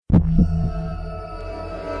Hey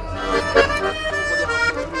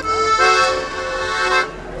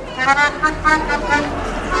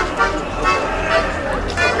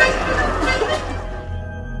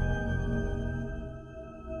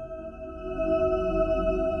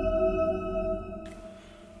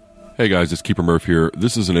guys, it's Keeper Murph here.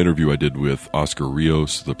 This is an interview I did with Oscar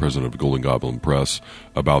Rios, the president of Golden Goblin Press,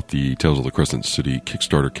 about the Tales of the Crescent City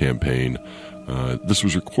Kickstarter campaign. This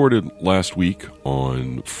was recorded last week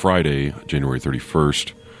on Friday, January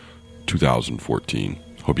 31st, 2014.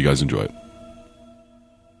 Hope you guys enjoy it.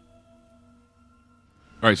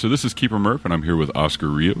 All right, so this is Keeper Murph, and I'm here with Oscar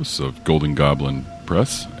Rios of Golden Goblin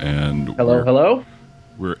Press. And hello.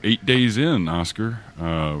 We're 8 days in, Oscar.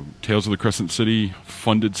 Tales of the Crescent City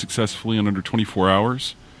funded successfully in under 24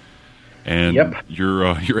 hours. And Yep.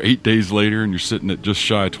 You're 8 days later, and you're sitting at just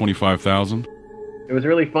shy of 25,000. It was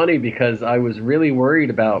really funny because I was really worried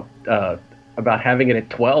about having it at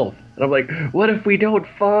 12. And I'm like, what if we don't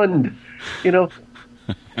fund? You know?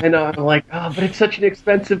 And I'm like, but it's such an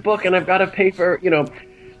expensive book, and I've got to pay for,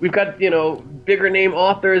 we've got, bigger name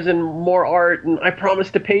authors and more art, and I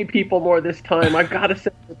promised to pay people more this time. I've got to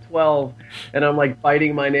set it at 12. And I'm like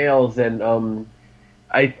biting my nails, and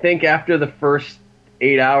I think after the first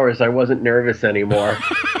 8 hours, I wasn't nervous anymore.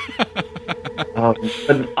 But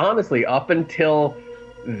honestly, up until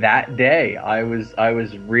that day, I was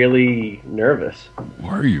really nervous.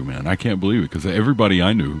 Were you, man? I can't believe it, because everybody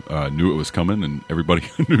I knew knew it was coming, and everybody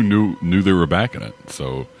knew they were backing it.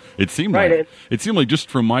 So it seemed like just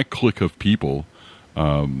from my clique of people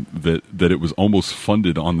that it was almost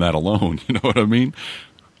funded on that alone. You know what I mean?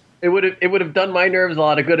 It would have done my nerves a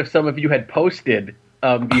lot of good if some of you had posted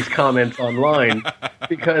these comments online,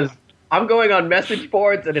 because I'm going on message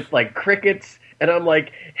boards and it's like crickets, and I'm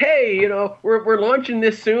like, hey, we're launching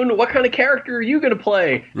this soon. What kind of character are you going to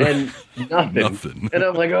play? And nothing. And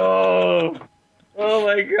I'm like, oh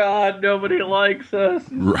my God, nobody likes us.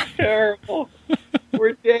 It's terrible.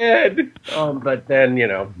 We're dead. But then,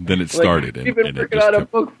 Then it started. We've been working on a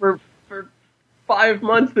book for 5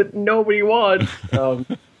 months that nobody wants.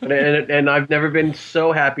 And I've never been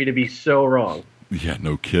so happy to be so wrong. Yeah,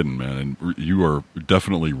 no kidding, man. And you are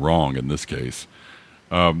definitely wrong in this case.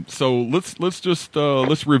 So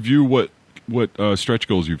let's review what stretch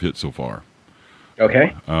goals you've hit so far.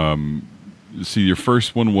 Okay. See, your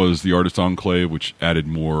first one was the Artist Enclave, which added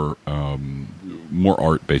more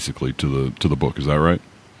art basically to the book. Is that right?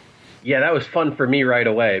 Yeah, that was fun for me right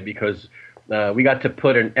away because we got to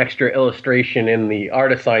put an extra illustration in the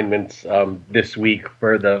art assignments this week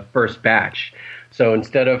for the first batch. So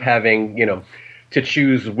instead of having to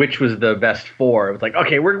choose which was the best 4, it was like,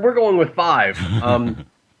 okay, we're going with 5.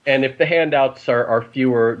 And if the handouts are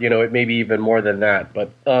fewer, it may be even more than that.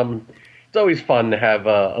 But it's always fun to have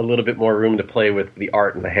a little bit more room to play with the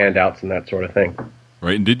art and the handouts and that sort of thing.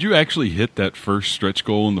 Right. And did you actually hit that first stretch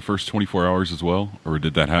goal in the first 24 hours as well? Or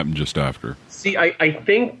did that happen just after? See, I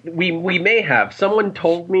think we may have. Someone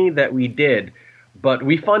told me that we did, but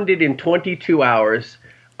we funded in 22 hours.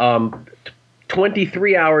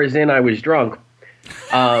 23 hours in, I was drunk.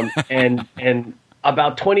 And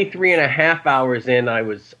about 23 and a half hours in, I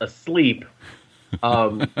was asleep.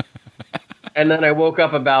 And then I woke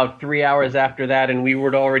up about 3 hours after that, and we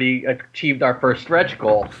would already achieved our first stretch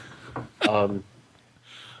goal.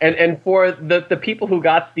 And for the people who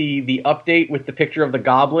got the update with the picture of the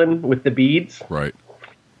goblin with the beads, right?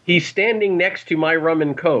 He's standing next to my rum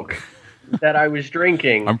and coke that I was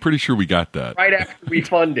drinking. I'm pretty sure we got that right after we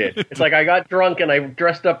funded. It's like I got drunk and I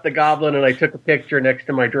dressed up the goblin and I took a picture next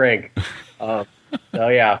to my drink. So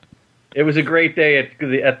yeah, it was a great day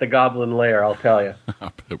at the Goblin Lair, I'll tell you. I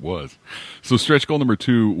bet it was. So stretch goal number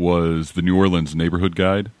 2 was the New Orleans Neighborhood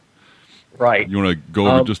Guide. Right. You want to go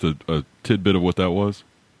over just a tidbit of what that was?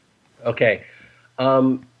 Okay.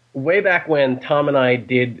 Way back when Tom and I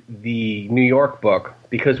did the New York book,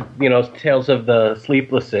 because, Tales of the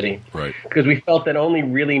Sleepless City. Right. Because we felt that only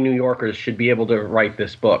really New Yorkers should be able to write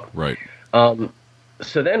this book. Right.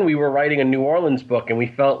 So then we were writing a New Orleans book, and we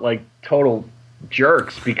felt like total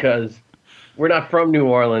jerks because we're not from New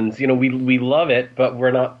Orleans. We love it, but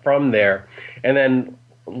we're not from there. And then,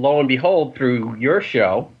 lo and behold, through your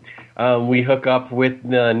show, we hook up with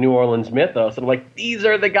the New Orleans Mythos. And I'm like, these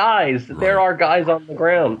are the guys. Right. There are guys on the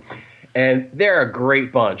ground. And they're a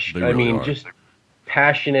great bunch. They really are. Just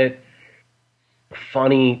passionate,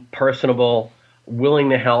 funny, personable, willing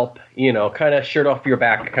to help, kind of shirt off your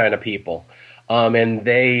back kind of people. And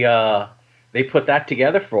they put that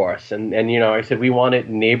together for us. And I said, we want it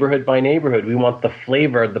neighborhood by neighborhood. We want the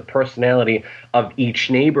flavor, the personality of each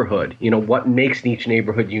neighborhood. What makes each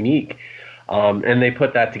neighborhood unique. And they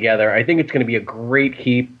put that together. I think it's going to be a great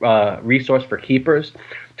resource for keepers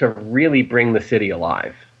to really bring the city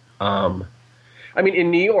alive. I mean,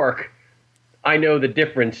 in New York, I know the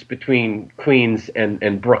difference between Queens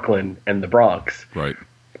and Brooklyn and the Bronx. Right.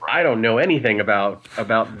 I don't know anything about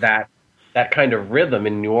that kind of rhythm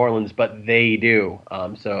in New Orleans, but they do.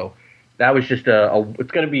 So that was just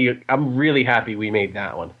it's going to be. I'm really happy we made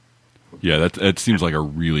that one. Yeah, that seems like a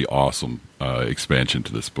really awesome expansion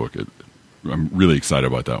to this book. I'm really excited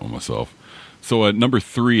about that one myself. So at number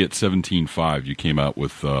 3 at 17.5, you came out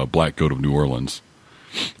with Black Goat of New Orleans.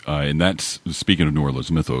 And that's, speaking of New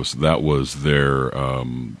Orleans mythos, that was their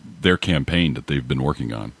campaign that they've been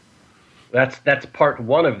working on. That's part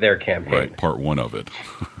 1 of their campaign. Right, part 1 of it,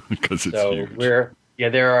 because it's huge.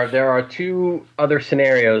 There are 2 other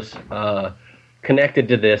scenarios connected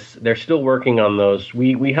to this. They're still working on those.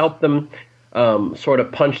 We helped them sort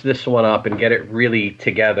of punch this one up and get it really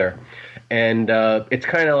together. And it's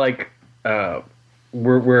kind of like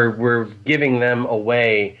we're giving them a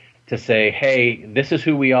way to say, hey, this is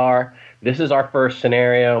who we are. This is our first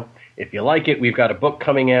scenario. If you like it, we've got a book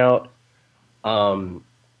coming out.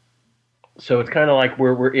 So it's kind of like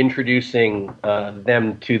we're introducing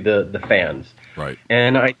them to the fans. Right.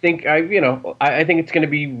 And I think I think it's going to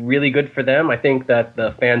be really good for them. I think that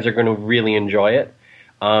the fans are going to really enjoy it.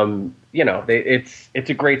 It's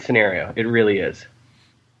a great scenario. It really is.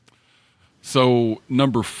 So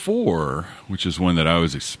number 4, which is one that I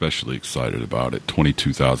was especially excited about, at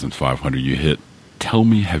 22,500, you hit Tell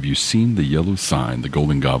Me, Have You Seen the Yellow Sign, the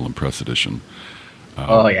Golden Goblin Press edition.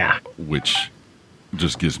 Oh yeah. Which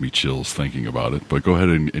just gives me chills thinking about it. But go ahead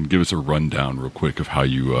and give us a rundown real quick of how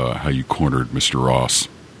you cornered Mr. Ross.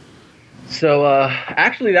 So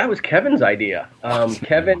actually, that was Kevin's idea.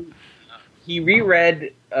 Kevin, he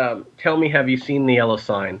reread Tell Me, Have You Seen the Yellow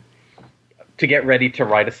Sign to get ready to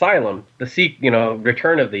write Asylum,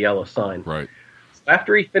 Return of the Yellow Sign. Right. So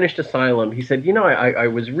after he finished Asylum, he said, I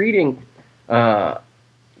was reading Tell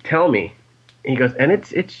Me. And he goes, and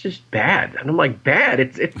it's just bad. And I'm like, bad?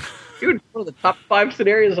 It's dude, one of the top 5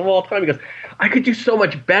 scenarios of all time. He goes, I could do so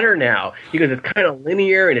much better now. He goes, it's kind of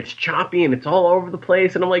linear and it's choppy and it's all over the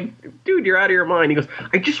place. And I'm like, dude, you're out of your mind. He goes,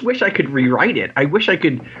 I just wish I could rewrite it. I wish I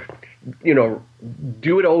could,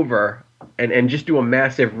 do it over and just do a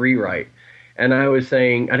massive rewrite. And I was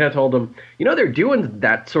saying, and I told him, they're doing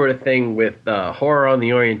that sort of thing with Horror on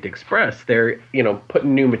the Orient Express. They're,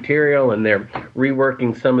 putting new material and they're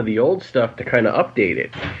reworking some of the old stuff to kind of update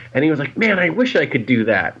it. And he was like, man, I wish I could do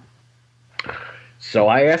that. So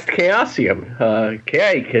I asked Chaosium,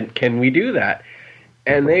 can we do that?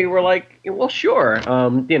 And they were like, well, sure.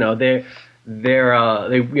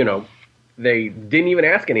 They didn't even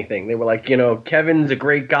ask anything. They were like, Kevin's a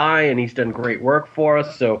great guy and he's done great work for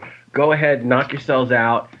us. So go ahead, knock yourselves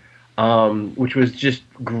out, which was just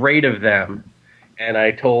great of them. And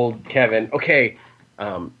I told Kevin, okay,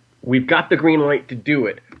 we've got the green light to do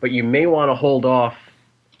it, but you may want to hold off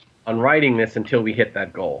on writing this until we hit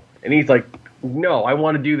that goal. And he's like, no, I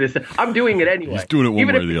want to do this. I'm doing it anyway. He's doing it one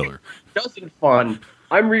way or the other. It doesn't fun.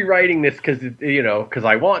 I'm rewriting this because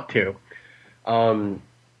I want to.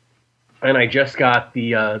 And I just got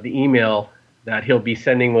the email that he'll be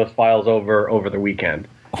sending those files over the weekend.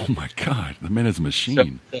 Oh my God, the man is a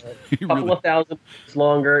machine. So, a couple of thousand pages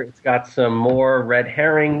longer. It's got some more red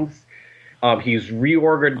herrings. He's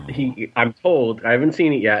reordered. I'm told, I haven't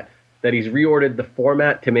seen it yet, that he's reordered the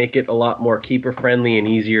format to make it a lot more keeper friendly and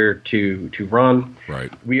easier to run.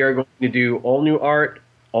 Right. We are going to do all new art,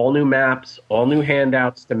 all new maps, all new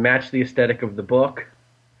handouts to match the aesthetic of the book.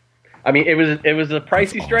 I mean, it was a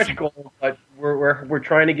pricey stretch goal, but we're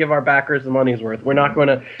trying to give our backers the money's worth. We're not going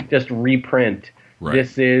to just reprint. Right.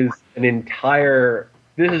 This is an entire.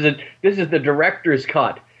 This is the director's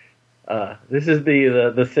cut. This is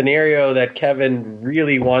the scenario that Kevin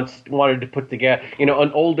really wanted to put together. An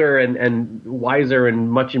older and wiser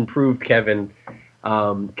and much improved Kevin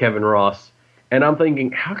Ross. And I'm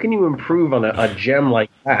thinking, how can you improve on a gem like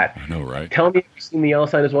that? I know, right? Tell Me If You've Seen the Yellow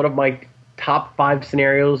Sign is one of my top 5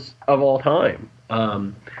 scenarios of all time.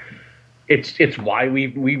 It's why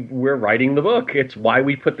we're writing the book. It's why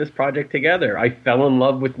we put this project together. I fell in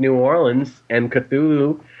love with New Orleans and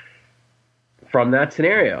Cthulhu from that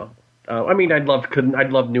scenario. I'd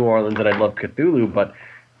love New Orleans and I'd love Cthulhu, but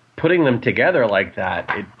putting them together like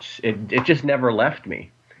that, it just never left me.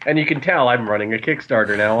 And you can tell I'm running a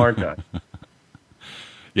Kickstarter now, aren't I?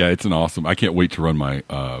 Yeah, it's an awesome. I can't wait to run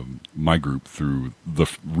my group through the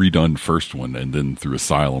redone first one and then through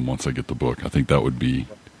Asylum once I get the book. I think that would be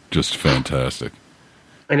just fantastic.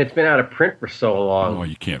 And it's been out of print for so long. Oh,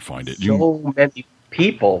 you can't find it. So many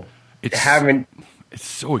people haven't It's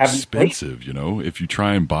so expensive, you know. If you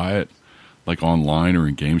try and buy it like online or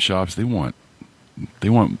in game shops, they want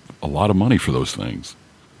a lot of money for those things.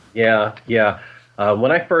 Yeah, yeah.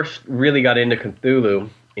 When I first really got into Cthulhu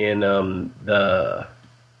in the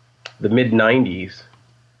mid '90s,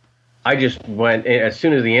 I just went as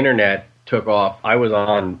soon as the internet took off. I was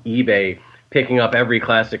on eBay picking up every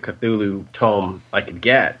classic Cthulhu tome I could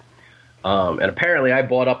get. And apparently I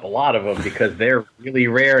bought up a lot of them because they're really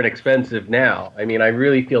rare and expensive now. I mean, I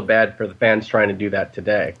really feel bad for the fans trying to do that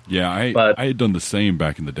today. Yeah, I had done the same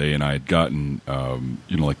back in the day, and I had gotten,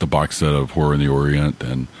 like the box set of Horror in the Orient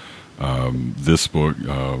and this book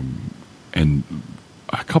and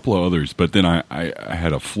a couple of others. But then I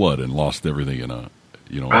had a flood and lost everything in a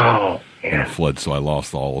flood, so I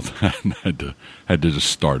lost all of that and had to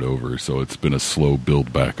just start over. So it's been a slow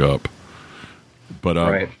build back up.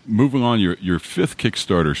 But moving on, your fifth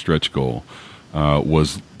Kickstarter stretch goal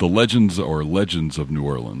was the Legends of New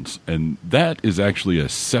Orleans, and that is actually a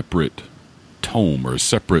separate tome or a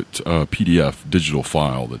separate PDF digital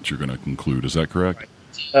file that you're going to conclude. Is that correct?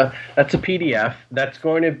 That's a PDF. That's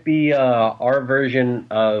going to be our version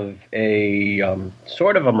of a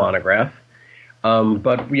sort of a monograph.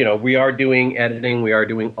 But we are doing editing, we are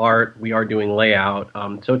doing art, we are doing layout.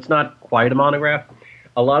 So it's not quite a monograph.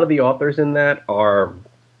 A lot of the authors in that are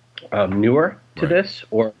newer to this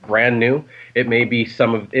or brand new. It may be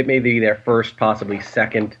their first, possibly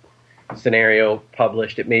second scenario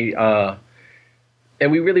published. It may,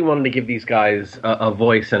 and we really wanted to give these guys a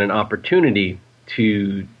voice and an opportunity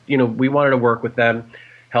to, we wanted to work with them,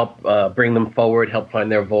 help bring them forward, help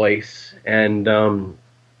find their voice, and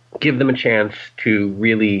give them a chance to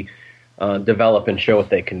really develop and show what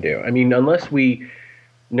they can do. I mean, unless we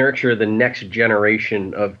nurture the next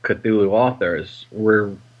generation of Cthulhu authors,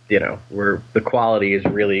 the quality is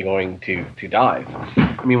really going to dive.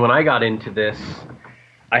 I mean, when I got into this,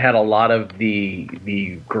 I had a lot of the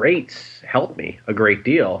greats help me a great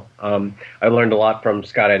deal. I learned a lot from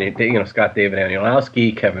Scott David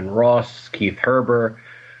Aniolowski, Kevin Ross, Keith Herber.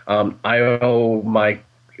 I owe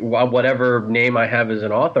whatever name I have as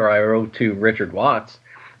an author, I owe to Richard Watts.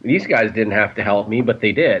 These guys didn't have to help me, but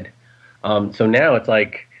they did. So now it's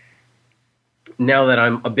like, now that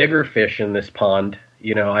I'm a bigger fish in this pond,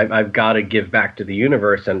 I've got to give back to the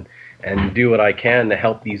universe and do what I can to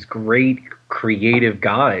help these great creative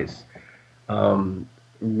guys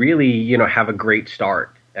really, have a great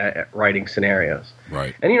start at writing scenarios.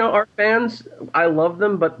 Right. And, our fans, I love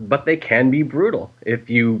them, but they can be brutal.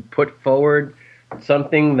 If you put forward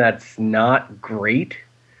something that's not great,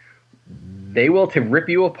 they will rip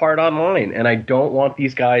you apart online. And I don't want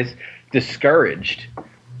these guys discouraged.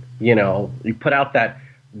 You put out that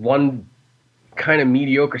one kind of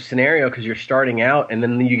mediocre scenario because you're starting out, and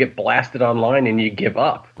then you get blasted online and you give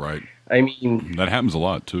up. Right. I mean, that happens a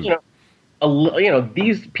lot too.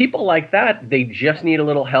 These people like that, they just need a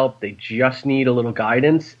little help. They just need a little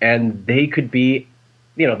guidance, and they could be,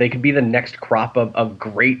 the next crop of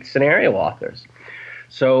great scenario authors.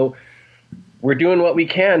 So we're doing what we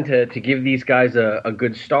can to give these guys a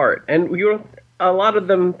good start. And a lot of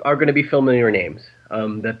them are going to be familiar names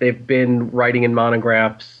that they've been writing in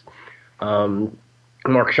monographs.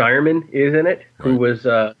 Mark Shireman is in it, who was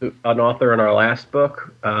an author in our last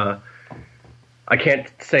book. I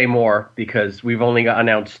can't say more because we've only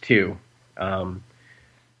announced two. But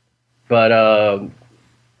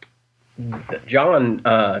John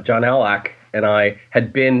Alak and I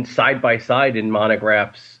had been side by side in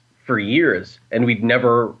monographs for years, and we'd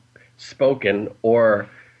never spoken or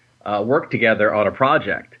worked together on a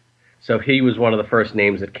project. So he was one of the first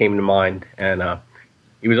names that came to mind, and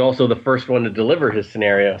he was also the first one to deliver his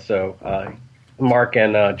scenario. So Mark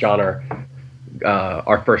and John are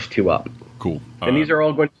our first two up. Cool. And these are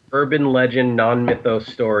all going to be urban legend, non-mythos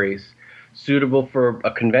stories, suitable for a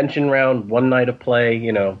convention round, one night of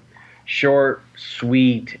play, short,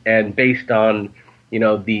 sweet, and based on,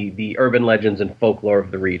 the urban legends and folklore of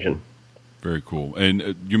the region. Very cool.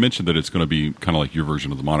 And you mentioned that it's going to be kind of like your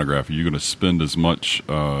version of the monograph. Are you going to spend as much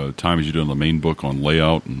time as you did on the main book on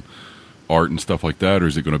layout and art and stuff like that, or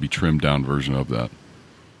is it going to be trimmed down version of that?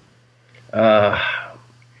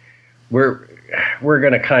 We're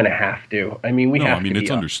going to kind of have to. I mean, it's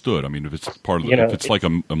understood. I mean, if it's part of if it's like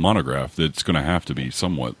a monograph, it's going to have to be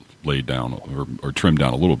somewhat laid down or trimmed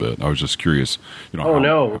down a little bit. I was just curious.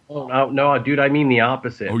 No, dude. I mean the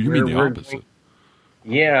opposite. Oh, you mean the opposite?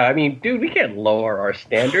 Yeah, I mean, dude, we can't lower our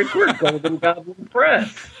standards. We're Golden Goblin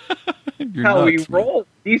Press. How we roll.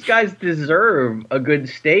 These guys deserve a good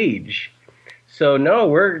stage. So no,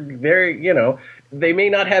 we're very, they may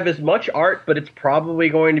not have as much art, but it's probably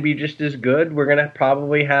going to be just as good. We're going to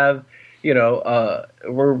probably have,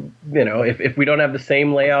 we're, if we don't have the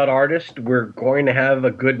same layout artist, we're going to have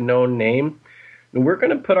a good known name. And we're going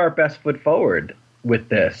to put our best foot forward with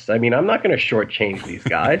this. I mean, I'm not going to shortchange these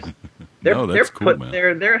guys.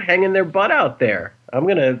 They're hanging their butt out there. I'm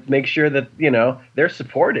going to make sure that, they're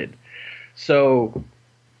supported. So,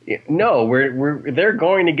 no, they're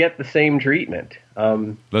going to get the same treatment.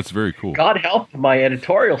 That's very cool. God help my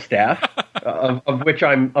editorial staff, of which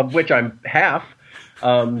I'm half.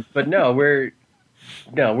 But no, we're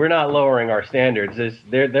not lowering our standards. This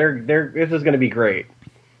is going to be great.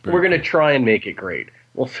 We're going to try and make it great.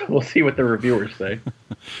 We'll see what the reviewers say.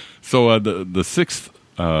 So the sixth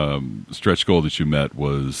stretch goal that you met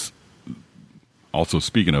was also,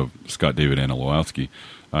 speaking of Scott David Anilowski,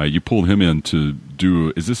 you pulled him in to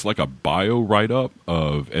do. Is this like a bio write up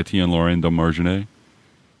of Etienne Laurent de Marginet?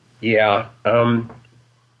 Yeah.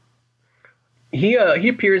 He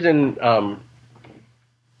appears in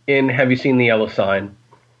Have You Seen the Yellow Sign?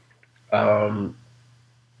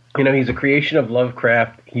 He's a creation of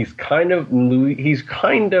Lovecraft. He's kind of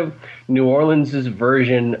New Orleans'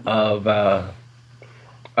 version of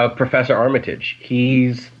Professor Armitage.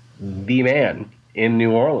 He's the man in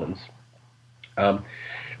New Orleans,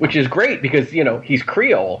 which is great because he's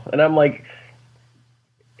Creole, and I'm like,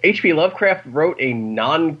 H.P. Lovecraft wrote a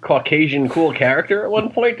non-Caucasian cool character at one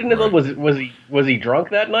point. Was he drunk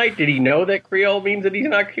that night? Did he know that Creole means that he's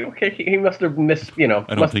not okay? He must have missed. I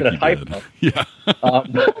don't must think have been a typo. Yeah.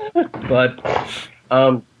 But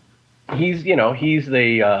he's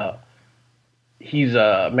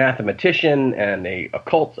a mathematician and a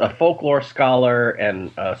folklore scholar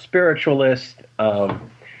and a spiritualist.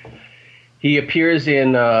 He appears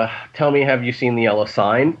in Tell Me, Have You Seen the Yellow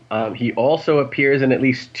Sign? He also appears in at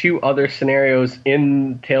least 2 other scenarios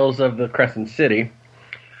in Tales of the Crescent City.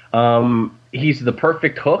 He's the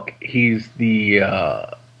perfect hook. He's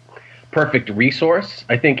the perfect resource.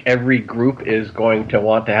 I think every group is going to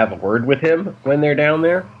want to have a word with him when they're down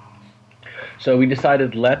there. So we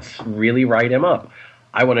decided, let's really write him up.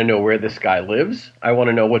 I want to know where this guy lives. I want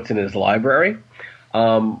to know what's in his library.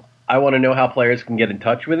 I want to know how players can get in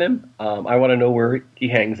touch with him. I want to know where he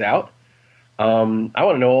hangs out. I want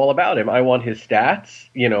to know all about him. I want his stats,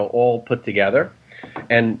 all put together.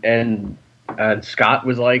 And Scott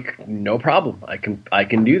was like, no problem. I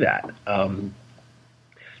can do that.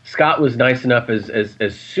 Scott was nice enough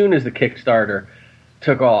as soon as the Kickstarter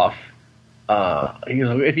took off. He was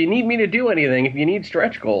like, if you need me to do anything, if you need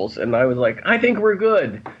stretch goals, and I was like, I think we're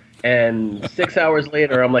good. And 6 hours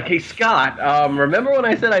later, I'm like, hey, Scott, remember when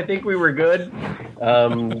I said I think we were good?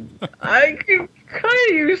 I could kind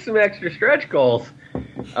of use some extra stretch goals.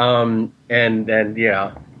 And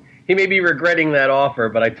yeah, he may be regretting that offer,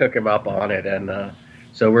 but I took him up on it, and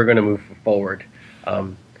so we're going to move forward.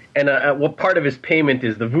 What part of his payment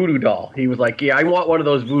is the voodoo doll. He was like, yeah, I want one of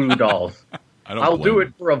those voodoo dolls. I'll do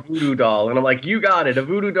it for a voodoo doll. And I'm like, you got it, a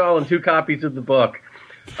voodoo doll and 2 copies of the book.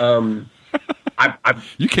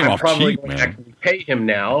 You came off probably cheap, going man. to actually pay him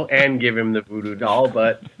now and give him the voodoo doll,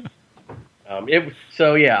 but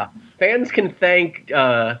so yeah, fans can thank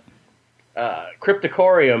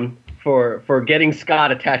Cryptocorium for getting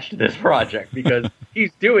Scott attached to this project because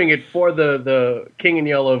he's doing it for the King in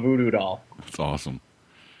Yellow voodoo doll. That's awesome.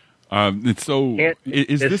 It's so Can't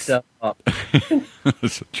is this this stuff up.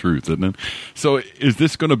 That's the truth, isn't it? So is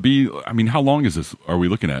this going to be? I mean, how long is this? Are we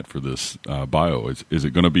looking at for this bio? Is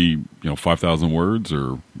it going to be 5,000 words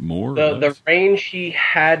or more? The range he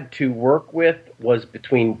had to work with was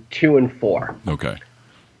between 2 and 4. Okay,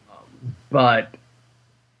 but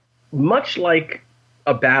much like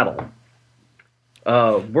a battle,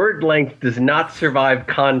 word length does not survive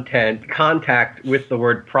contact with the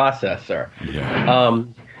word processor. Yeah.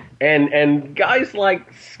 And guys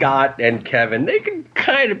like Scott and Kevin, they can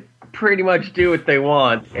kind of pretty much do what they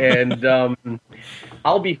want, and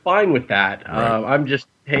I'll be fine with that. Right. I'm just,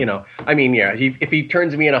 I mean, yeah, if he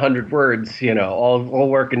turns me in 100 words, all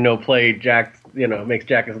work and no play, makes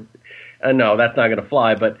Jack. No, that's not going to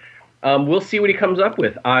fly. But we'll see what he comes up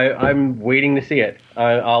with. I'm waiting to see it.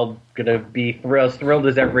 I'll gonna be thrilled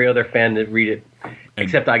as every other fan to read it,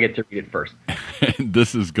 except I get to read it first. And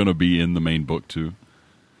this is going to be in the main book too.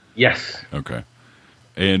 Yes. Okay.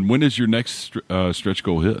 And when is your next stretch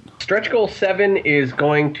goal hit? Stretch goal 7 is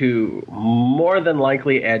going to more than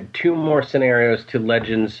likely add 2 more scenarios to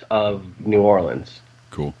Legends of New Orleans.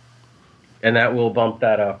 Cool. And that will bump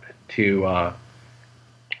that up to,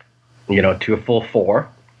 to a full 4.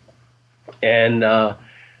 And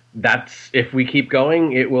that's, if we keep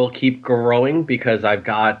going, it will keep growing because I've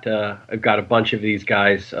got a bunch of these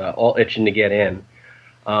guys all itching to get in.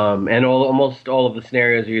 And almost all of the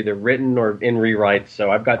scenarios are either written or in rewrites,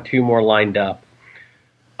 so I've got 2 more lined up.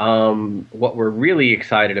 What we're really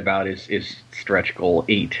excited about is stretch goal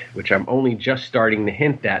 8, which I'm only just starting to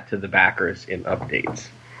hint at to the backers in updates.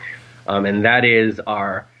 And that is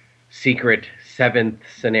our secret 7th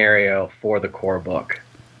scenario for the core book.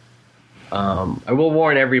 I will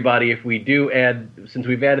warn everybody, if we do add, since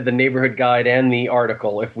we've added the neighborhood guide and the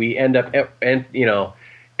article, if we end up, adding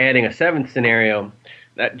a 7th scenario,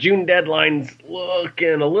 that June deadline's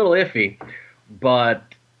looking a little iffy. But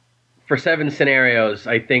for 7 scenarios,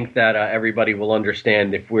 I think that everybody will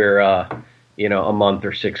understand if we're, a month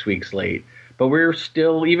or 6 weeks late. But we're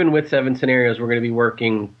still, even with 7 scenarios, we're going to be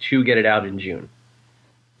working to get it out in June.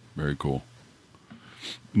 Very cool.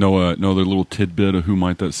 No other little tidbit of who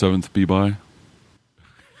might that 7th be by?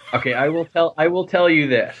 Okay, I will tell you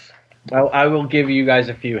this. I will give you guys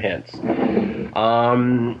a few hints.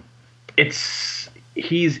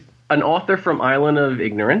 He's an author from Island of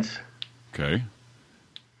Ignorance. Okay.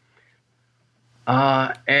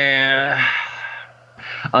 And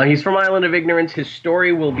he's from Island of Ignorance. His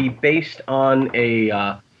story will be based on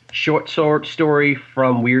a short story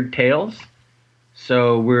from Weird Tales.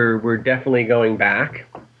 So we're definitely going back.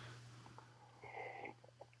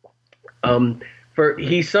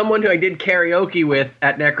 He's someone who I did karaoke with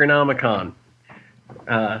at Necronomicon,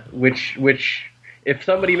 which if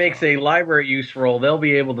somebody makes a library use roll, they'll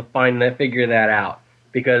be able to figure that out.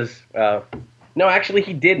 Because no, actually,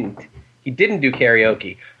 he didn't. He didn't do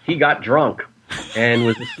karaoke. He got drunk and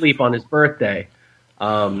was asleep on his birthday.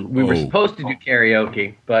 We were supposed to do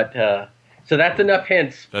karaoke, but so that's enough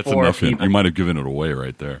hints. That's enough hint. You might have given it away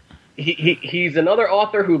right there. He's another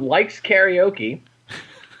author who likes karaoke,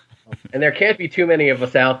 and there can't be too many of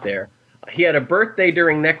us out there. He had a birthday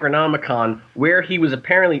during Necronomicon where he was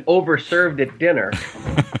apparently overserved at dinner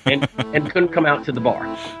and couldn't come out to the bar.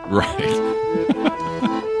 Right.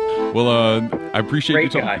 Well, I appreciate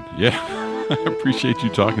Great you talking. Guy. Yeah, I appreciate you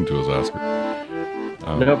talking to us,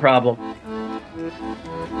 Oscar. No problem.